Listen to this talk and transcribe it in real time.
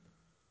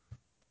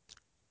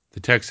The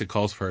text that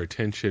calls for our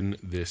attention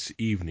this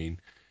evening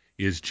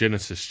is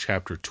Genesis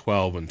chapter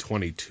 12 and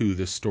 22,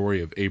 the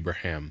story of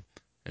Abraham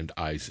and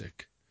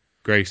Isaac.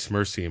 Grace,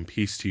 mercy, and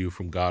peace to you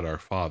from God our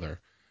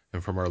Father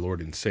and from our Lord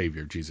and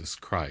Savior Jesus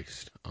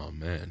Christ.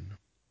 Amen.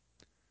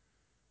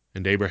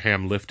 And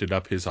Abraham lifted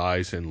up his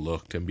eyes and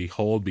looked, and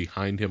behold,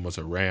 behind him was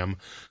a ram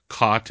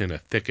caught in a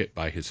thicket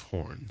by his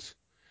horns.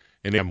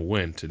 And Abraham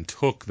went and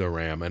took the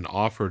ram and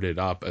offered it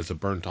up as a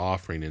burnt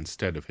offering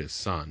instead of his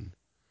son.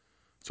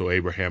 So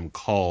Abraham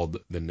called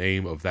the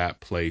name of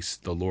that place,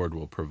 "The Lord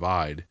will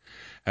provide."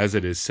 As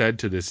it is said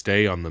to this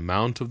day, "On the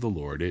mount of the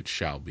Lord it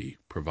shall be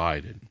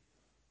provided."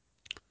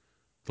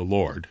 The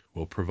Lord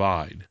will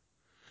provide.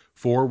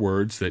 4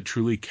 words that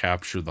truly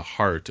capture the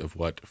heart of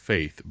what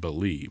faith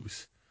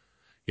believes.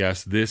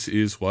 Yes, this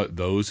is what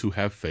those who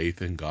have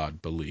faith in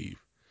God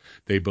believe.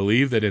 They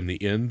believe that in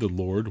the end the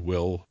Lord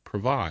will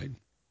provide.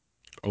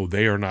 Oh,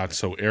 they are not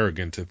so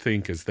arrogant to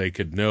think as they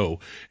could know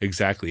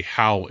exactly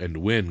how and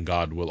when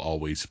God will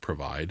always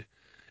provide.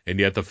 And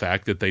yet the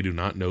fact that they do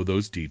not know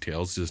those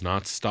details does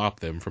not stop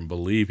them from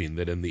believing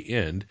that in the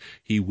end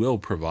He will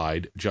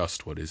provide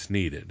just what is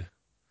needed.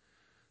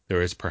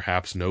 There is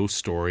perhaps no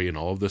story in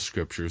all of the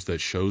Scriptures that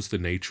shows the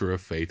nature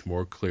of faith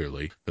more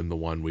clearly than the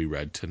one we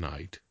read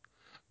tonight.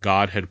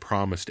 God had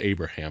promised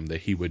Abraham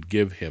that He would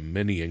give him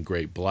many and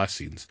great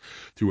blessings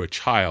through a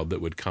child that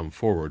would come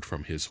forward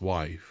from his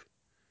wife.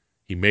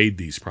 He made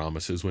these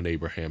promises when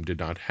Abraham did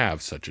not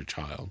have such a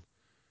child.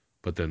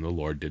 But then the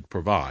Lord did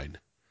provide.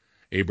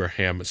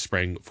 Abraham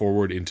sprang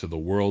forward into the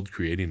world,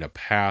 creating a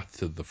path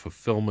to the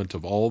fulfillment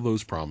of all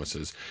those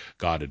promises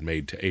God had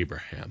made to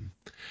Abraham.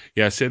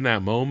 Yes, in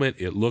that moment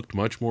it looked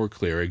much more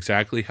clear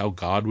exactly how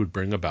God would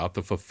bring about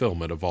the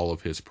fulfillment of all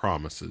of His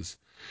promises.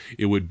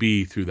 It would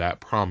be through that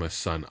promised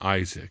son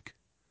Isaac.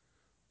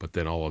 But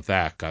then all of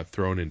that got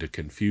thrown into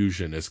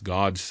confusion as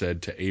God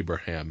said to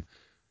Abraham,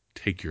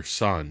 "Take your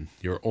son,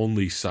 your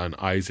only son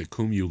Isaac,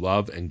 whom you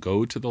love, and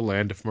go to the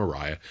land of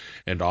Moriah,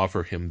 and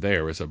offer him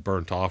there as a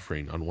burnt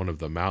offering on one of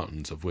the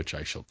mountains of which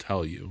I shall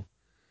tell you."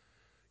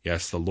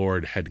 Yes, the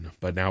Lord had,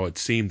 but now it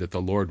seemed that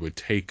the Lord would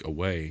take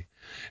away.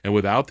 And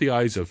without the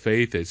eyes of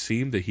faith, it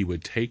seemed that He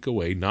would take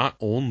away not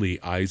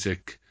only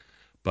Isaac,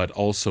 but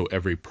also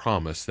every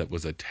promise that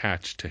was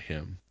attached to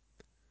him.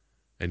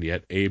 And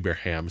yet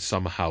Abraham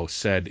somehow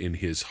said in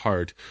his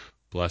heart,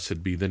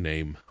 "Blessed be the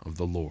name of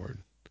the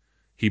Lord."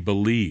 He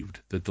believed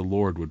that the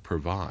Lord would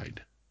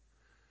provide.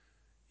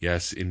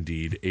 Yes,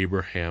 indeed,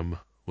 Abraham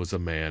was a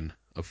man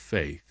of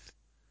faith.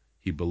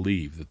 He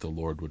believed that the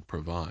Lord would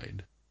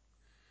provide.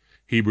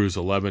 Hebrews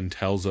 11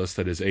 tells us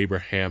that as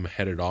Abraham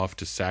headed off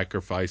to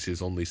sacrifice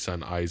his only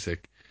son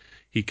Isaac,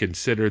 he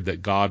considered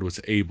that God was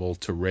able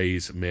to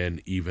raise men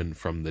even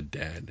from the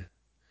dead.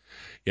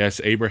 Yes,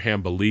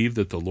 Abraham believed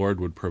that the Lord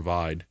would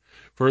provide.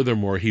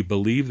 Furthermore, he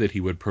believed that He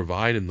would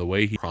provide in the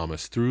way He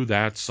promised through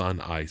that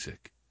son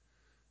Isaac.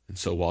 And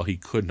so while he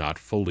could not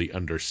fully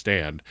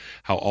understand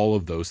how all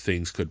of those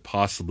things could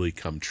possibly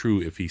come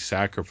true if he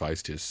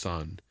sacrificed his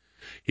son,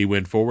 he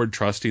went forward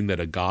trusting that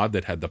a God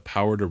that had the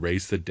power to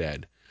raise the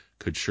dead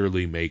could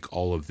surely make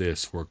all of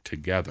this work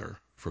together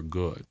for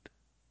good.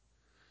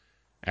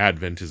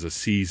 Advent is a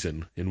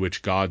season in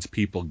which God's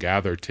people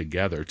gather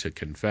together to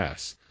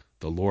confess,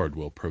 "The Lord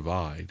will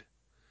provide."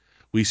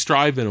 We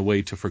strive in a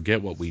way to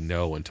forget what we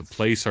know and to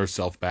place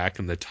ourselves back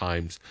in the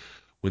times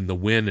when the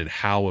when and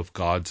how of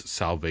God's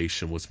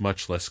salvation was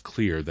much less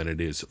clear than it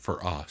is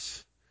for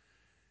us.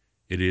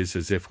 It is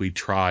as if we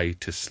try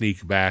to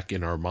sneak back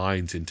in our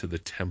minds into the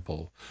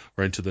temple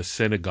or into the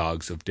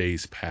synagogues of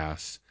days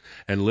past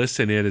and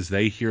listen in as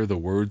they hear the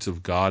words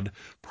of God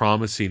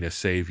promising a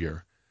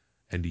Savior,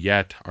 and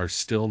yet are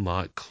still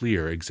not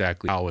clear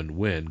exactly how and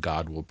when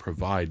God will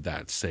provide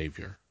that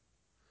Savior.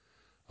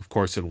 Of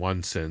course, in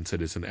one sense,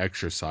 it is an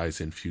exercise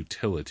in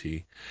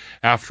futility.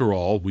 After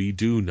all, we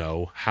do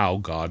know how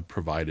God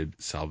provided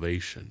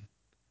salvation.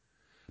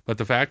 But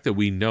the fact that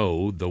we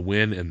know the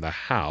when and the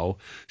how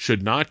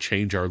should not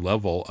change our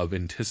level of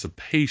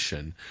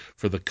anticipation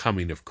for the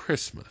coming of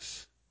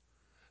Christmas.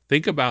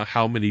 Think about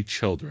how many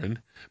children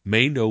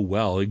may know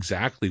well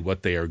exactly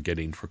what they are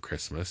getting for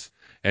Christmas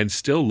and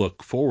still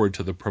look forward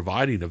to the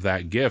providing of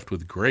that gift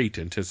with great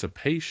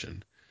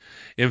anticipation.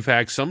 In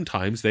fact,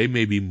 sometimes they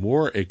may be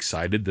more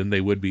excited than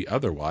they would be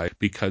otherwise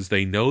because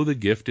they know the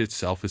gift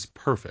itself is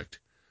perfect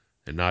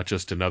and not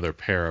just another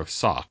pair of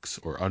socks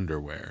or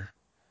underwear.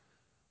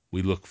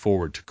 We look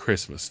forward to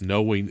Christmas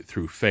knowing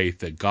through faith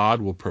that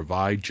God will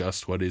provide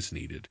just what is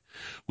needed.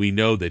 We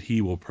know that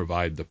He will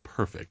provide the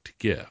perfect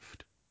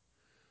gift.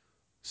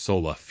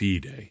 Sola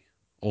fide,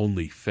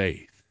 only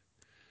faith.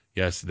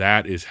 Yes,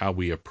 that is how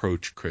we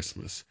approach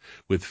Christmas,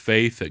 with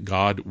faith that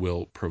God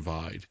will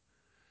provide.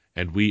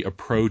 And we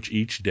approach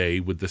each day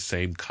with the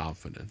same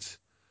confidence.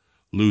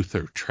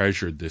 Luther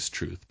treasured this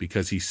truth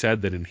because he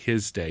said that in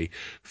his day,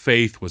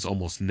 faith was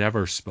almost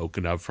never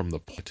spoken of from the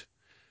pulpit.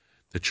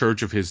 The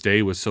church of his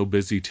day was so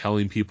busy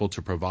telling people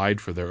to provide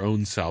for their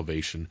own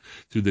salvation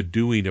through the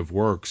doing of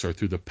works or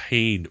through the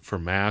paying for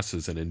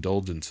masses and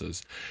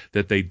indulgences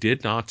that they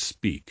did not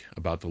speak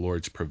about the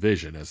Lord's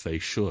provision as they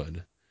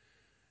should.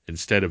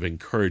 Instead of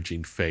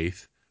encouraging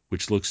faith,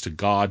 which looks to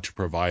God to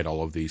provide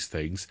all of these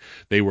things,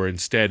 they were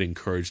instead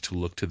encouraged to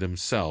look to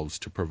themselves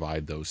to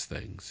provide those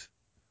things.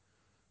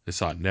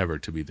 This ought never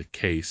to be the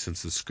case,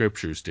 since the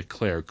Scriptures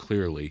declare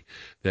clearly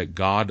that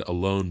God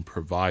alone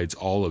provides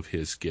all of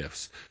his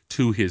gifts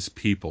to his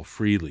people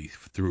freely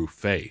through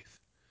faith.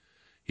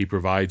 He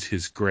provides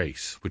his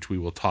grace, which we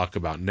will talk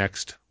about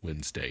next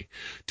Wednesday,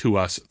 to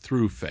us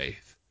through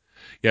faith.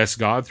 Yes,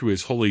 God, through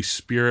his Holy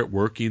Spirit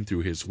working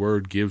through his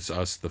word, gives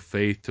us the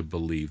faith to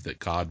believe that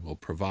God will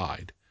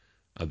provide.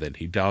 And then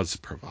he does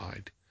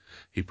provide.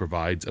 He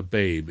provides a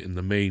babe in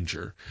the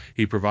manger.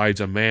 He provides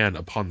a man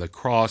upon the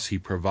cross. He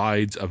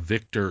provides a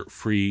victor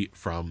free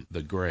from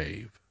the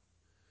grave.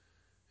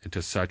 And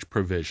to such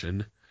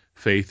provision,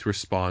 faith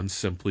responds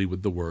simply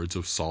with the words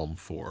of Psalm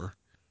 4.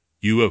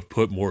 You have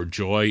put more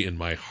joy in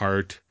my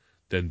heart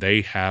than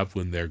they have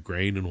when their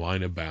grain and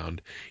wine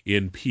abound.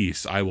 In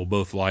peace I will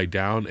both lie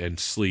down and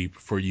sleep,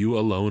 for you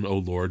alone, O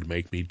Lord,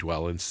 make me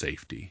dwell in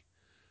safety.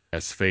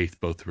 As faith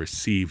both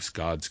receives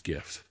God's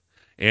gifts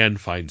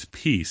and finds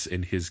peace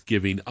in his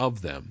giving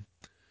of them.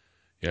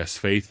 Yes,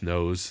 faith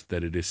knows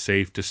that it is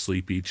safe to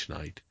sleep each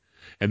night,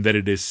 and that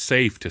it is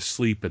safe to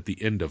sleep at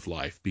the end of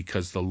life,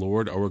 because the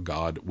Lord our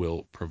God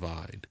will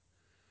provide.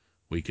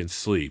 We can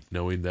sleep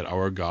knowing that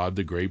our God,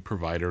 the great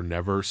provider,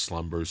 never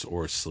slumbers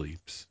or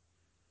sleeps.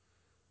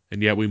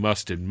 And yet we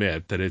must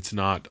admit that it's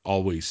not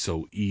always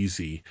so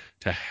easy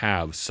to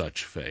have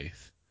such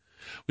faith.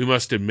 We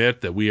must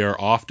admit that we are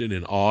often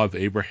in awe of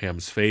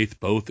Abraham's faith,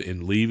 both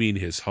in leaving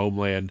his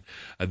homeland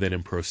and then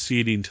in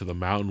proceeding to the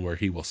mountain where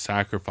he will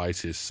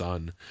sacrifice his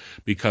son,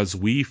 because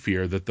we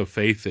fear that the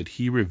faith that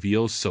he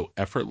reveals so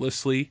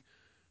effortlessly,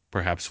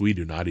 perhaps we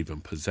do not even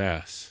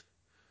possess.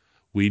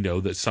 We know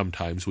that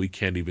sometimes we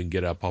can't even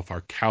get up off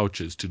our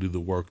couches to do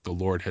the work the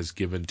Lord has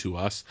given to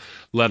us,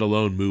 let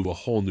alone move a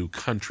whole new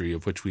country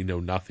of which we know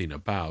nothing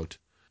about.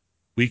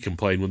 We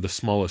complain when the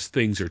smallest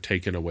things are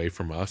taken away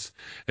from us,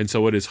 and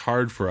so it is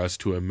hard for us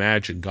to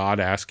imagine God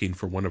asking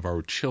for one of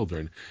our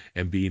children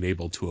and being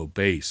able to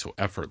obey so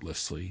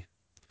effortlessly.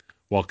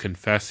 While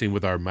confessing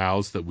with our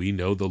mouths that we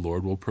know the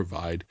Lord will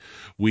provide,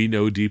 we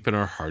know deep in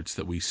our hearts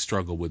that we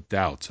struggle with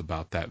doubts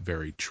about that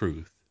very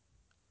truth.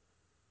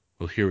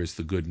 Well, here is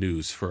the good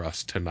news for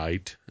us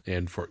tonight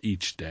and for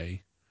each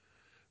day.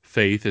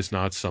 Faith is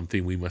not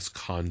something we must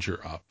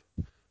conjure up.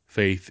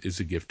 Faith is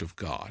a gift of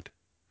God.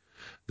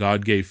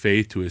 God gave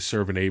faith to his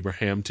servant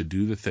Abraham to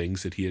do the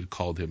things that he had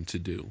called him to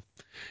do.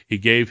 He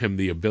gave him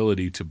the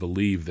ability to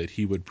believe that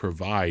he would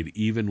provide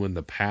even when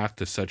the path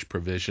to such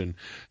provision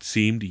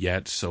seemed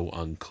yet so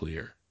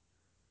unclear.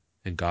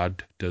 And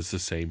God does the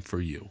same for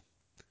you.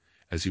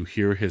 As you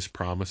hear his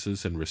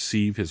promises and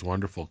receive his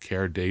wonderful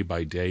care day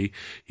by day,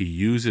 he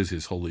uses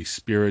his Holy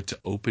Spirit to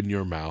open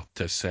your mouth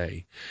to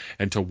say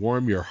and to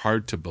warm your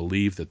heart to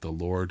believe that the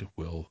Lord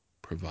will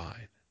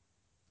provide.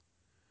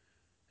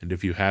 And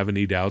if you have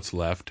any doubts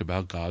left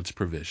about God's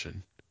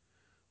provision,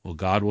 well,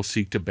 God will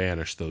seek to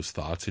banish those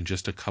thoughts in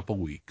just a couple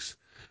weeks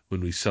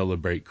when we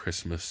celebrate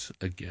Christmas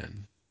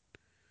again.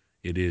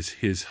 It is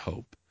his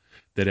hope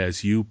that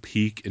as you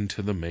peek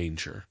into the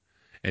manger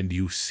and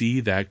you see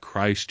that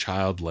Christ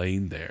child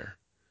laying there,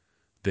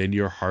 then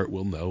your heart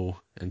will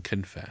know and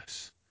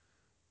confess,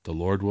 the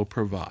Lord will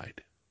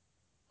provide.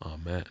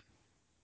 Amen.